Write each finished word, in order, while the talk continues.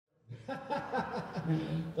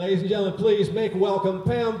Ladies and gentlemen, please make welcome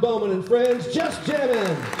Pam Bowman and friends, Just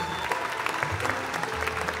Jammin'.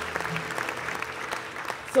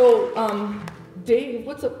 So, Dave,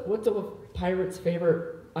 what's a pirate's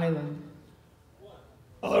favorite island?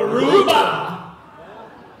 Aruba!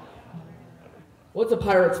 What's a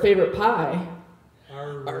pirate's favorite pie?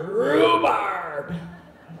 Rhubarb!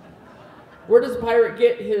 Where does a pirate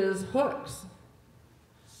get his hooks?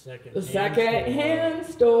 The second-hand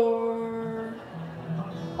store.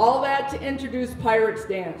 All that to introduce Pirates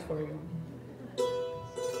Dance for you.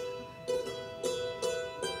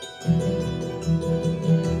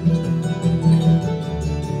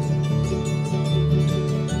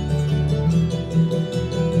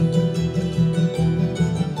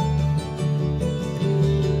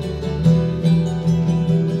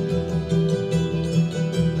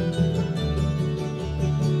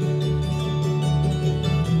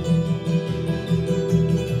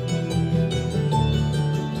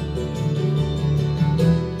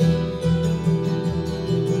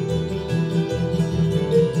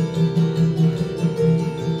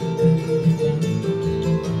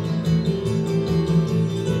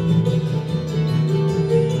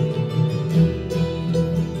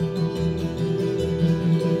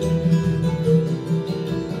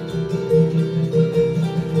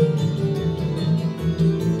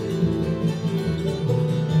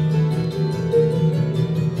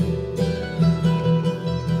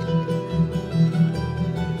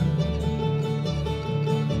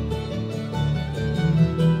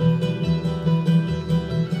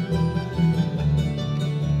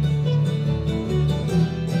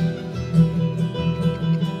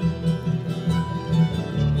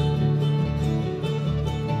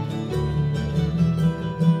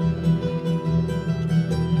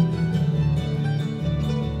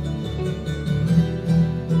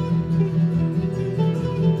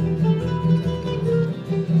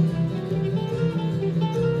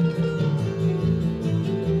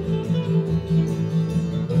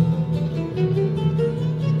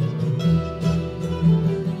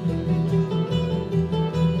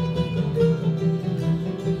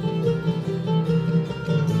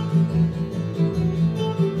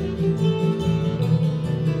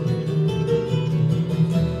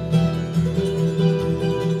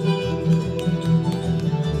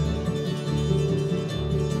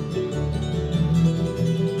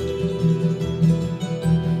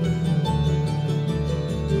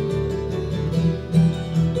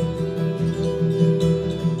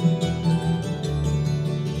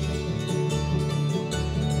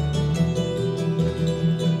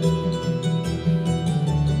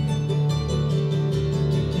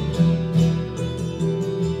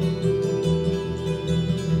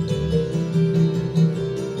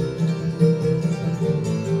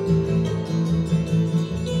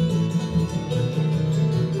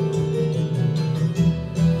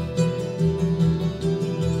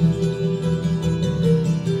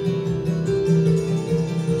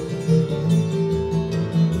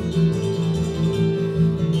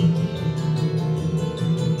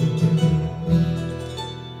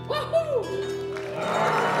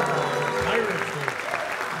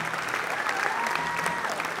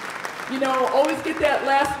 Always get that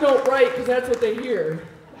last note right, because that's what they hear.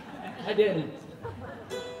 I didn't.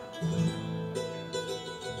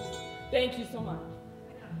 Thank you so much.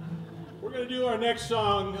 We're going to do our next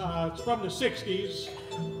song. It's from the 60s.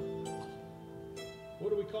 What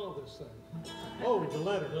do we call this thing? Oh, the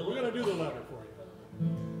letter. We're going to do the letter for you.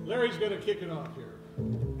 Larry's going to kick it off here.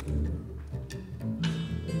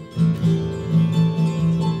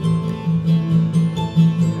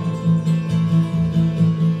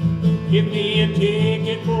 Give me a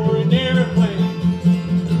ticket for an airplane.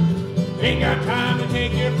 Ain't got time to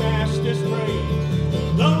take your fastest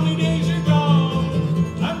train. Lonely days are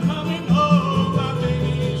gone. I'm coming home. My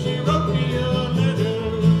baby, she wrote me a letter.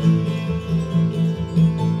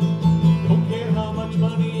 Don't care how much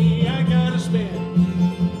money I gotta spend.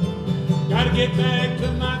 Gotta get back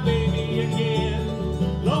to my baby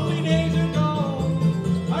again. Lonely days are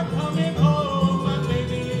gone. I'm coming home. My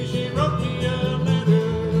baby, she wrote me a letter.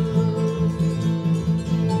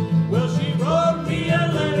 Well, she wrote me a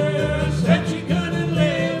letter, said she couldn't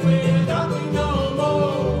live without me no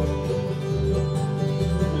more.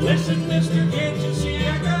 Listen, mister, can't you see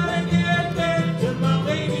I gotta get back to my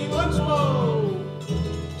baby once more?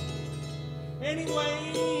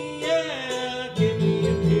 Anyway, yeah, give me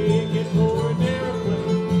a ticket for an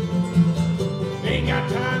airplane.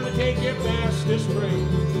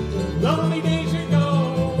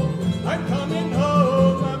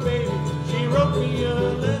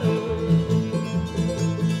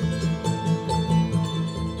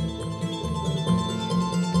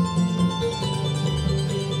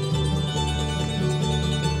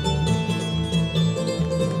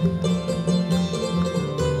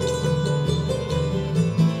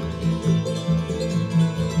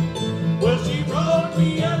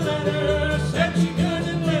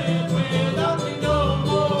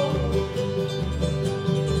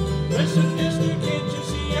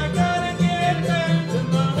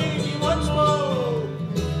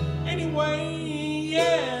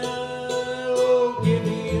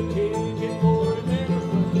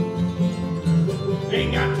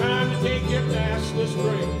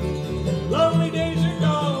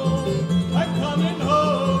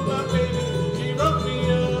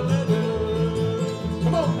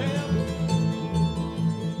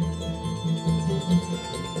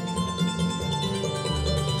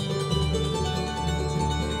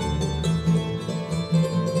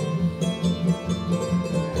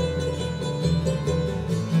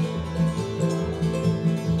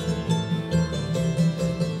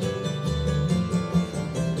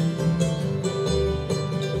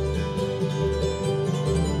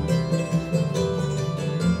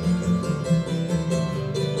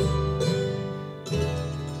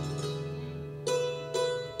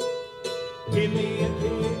 Give me a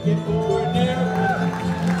ticket for an airplane.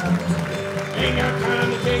 Ain't got time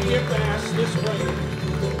to take your fastest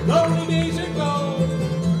train. Lonely days are gone,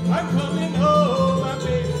 I'm coming home. My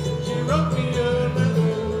baby, she wrote me a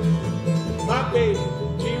letter. My baby,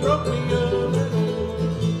 she wrote me a letter.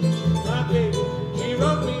 My baby, she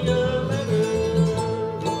wrote me a letter.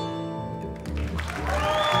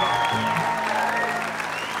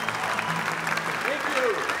 Thank you.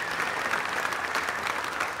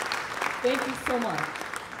 Thank you so much.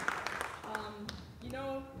 You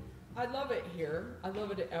know, I love it here. I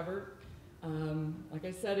love it at Evart. Like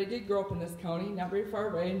I said, I did grow up in this county, not very far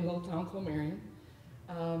away, in a little town called Marion.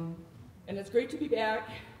 And it's great to be back.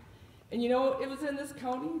 And you know, it was in this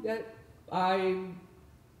county that I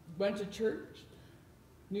went to church,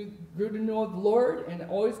 grew to know the Lord, and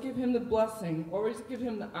always give him the blessing, always give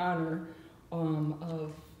him the honor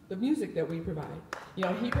of the music that we provide. You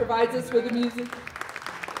know, he provides us with the music.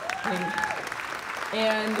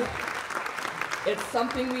 And it's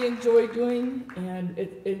something we enjoy doing, and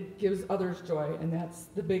it gives others joy, and that's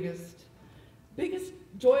the biggest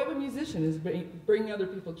joy of a musician, is bringing other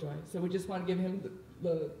people joy. So we just want to give him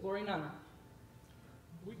the glory and honor.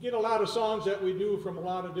 We get a lot of songs that we do from a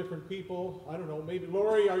lot of different people. I don't know, maybe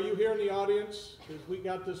Lori, are you here in the audience? Because we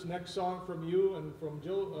got this next song from you and from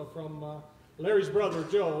Joe, from Larry's brother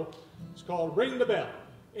Joe. It's called "Ring the Bell,"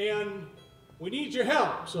 and we need your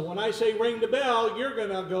help. So when I say "ring the bell," you're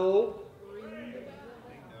gonna go.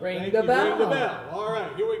 Ring the bell. Ring the bell. All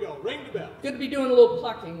right, here we go. Ring the bell. Good to be doing a little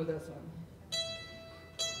plucking with this one.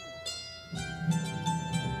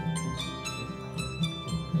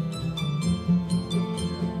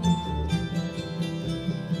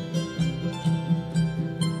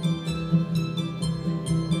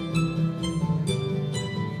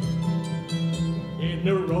 In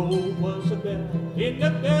the road was a bell. In the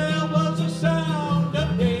bell was a sound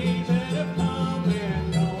of days that have come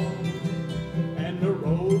and gone. And the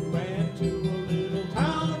road ran to a little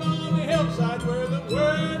town on the hillside where the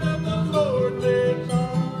word of the Lord lives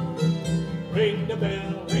on. Ring the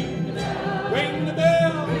bell, ring the bell, ring the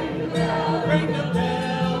bell, ring the bell, ring the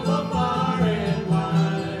bell from far and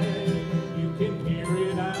wide. You can hear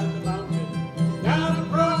it on the mountain, down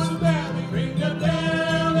across the valley. Ring the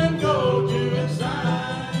bell and go to its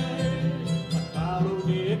side. I followed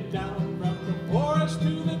it down from the forest to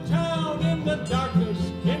the town in the darkness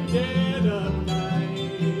and dead of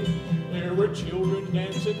night. There were children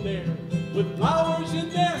dancing there with flowers in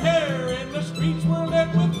their hair, and the streets were lit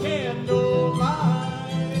with candlelight.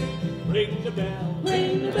 Ring the bell,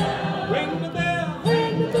 ring the bell, ring the bell,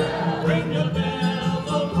 ring the bell, ring the bell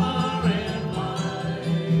so far and wide.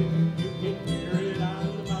 You can hear it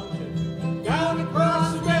on the mountain, down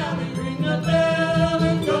across the valley. Ring the bell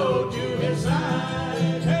and go to his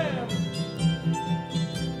side. Hey.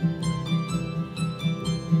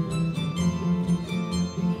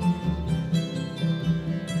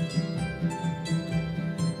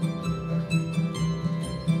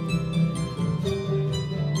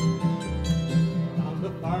 The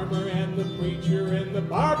farmer and the preacher and the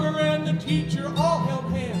barber and the teacher all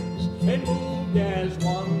held hands and moved as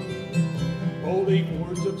one, holding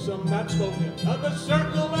words of some not spoken, of a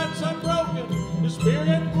circle that's unbroken. The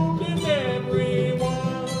Spirit moved in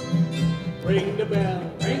everyone. Ring the bell,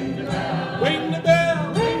 ring the bell, ring the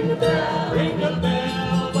bell, ring the bell, ring the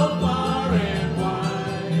bell so far and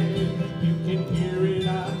wide. You can hear it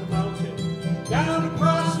on the mountain, down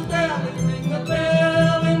across the valley. Ring the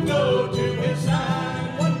bell and go to his side.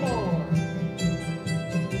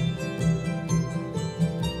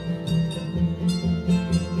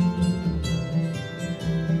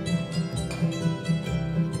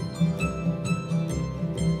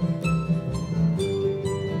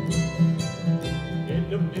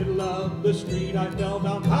 The street I fell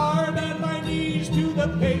down hard on my knees to the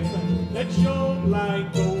pavement that shone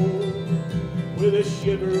like gold. With a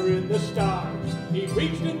shiver in the stars, he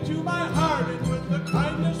reached into my heart, and with the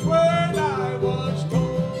kindness word I was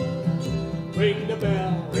told. Ring the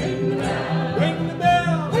bell, ring the bell, ring the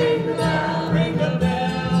bell, ring the bell, ring the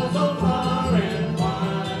bell so far and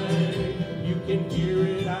wide. You can hear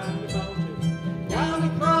it on the mountain, down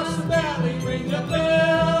across the valley. Ring the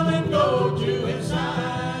bell and go to his side.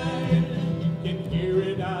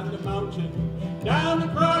 On the mountain, down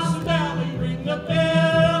across the valley. Ring the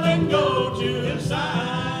bell and go to his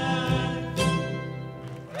side.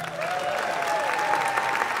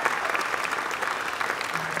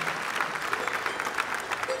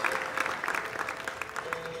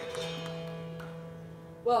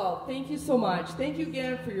 Well, thank you so much. Thank you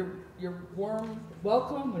again for your warm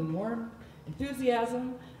welcome and warm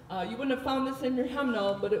enthusiasm. You wouldn't have found this in your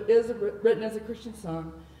hymnal, but it is written as a Christian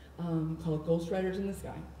song. called Ghost Riders in the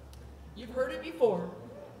Sky. You've heard it before.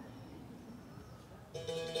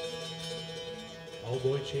 Oh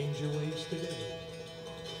boy, change your ways today.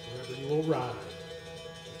 Wherever you will ride,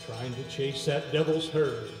 trying to chase that devil's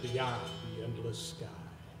herd beyond the endless sky.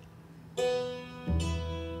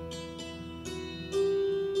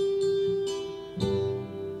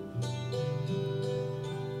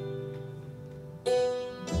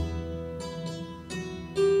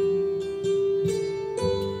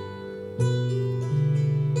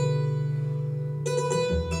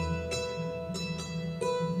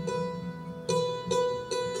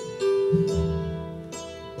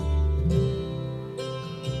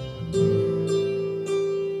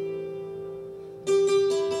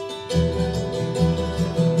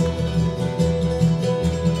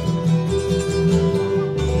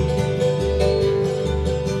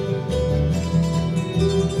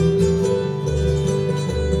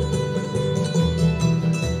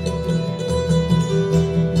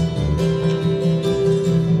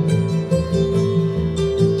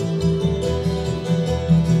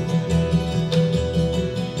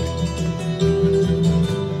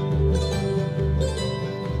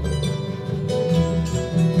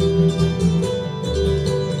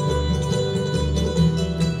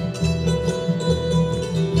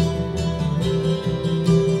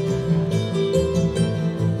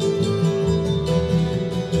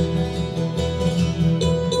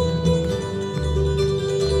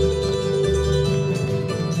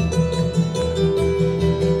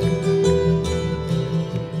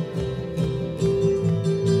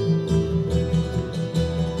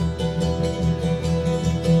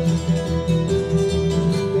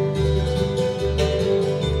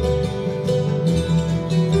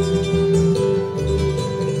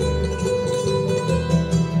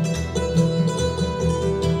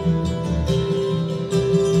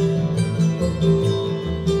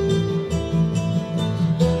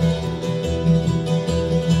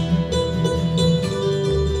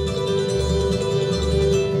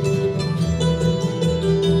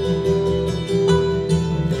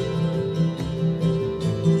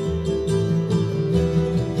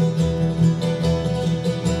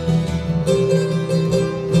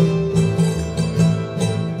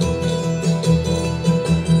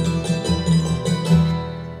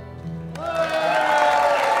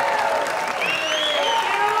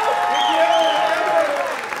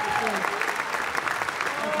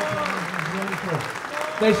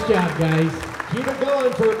 Nice job, guys. Keep it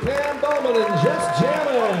going for Pam Bowman and Just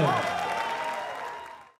Jammin'.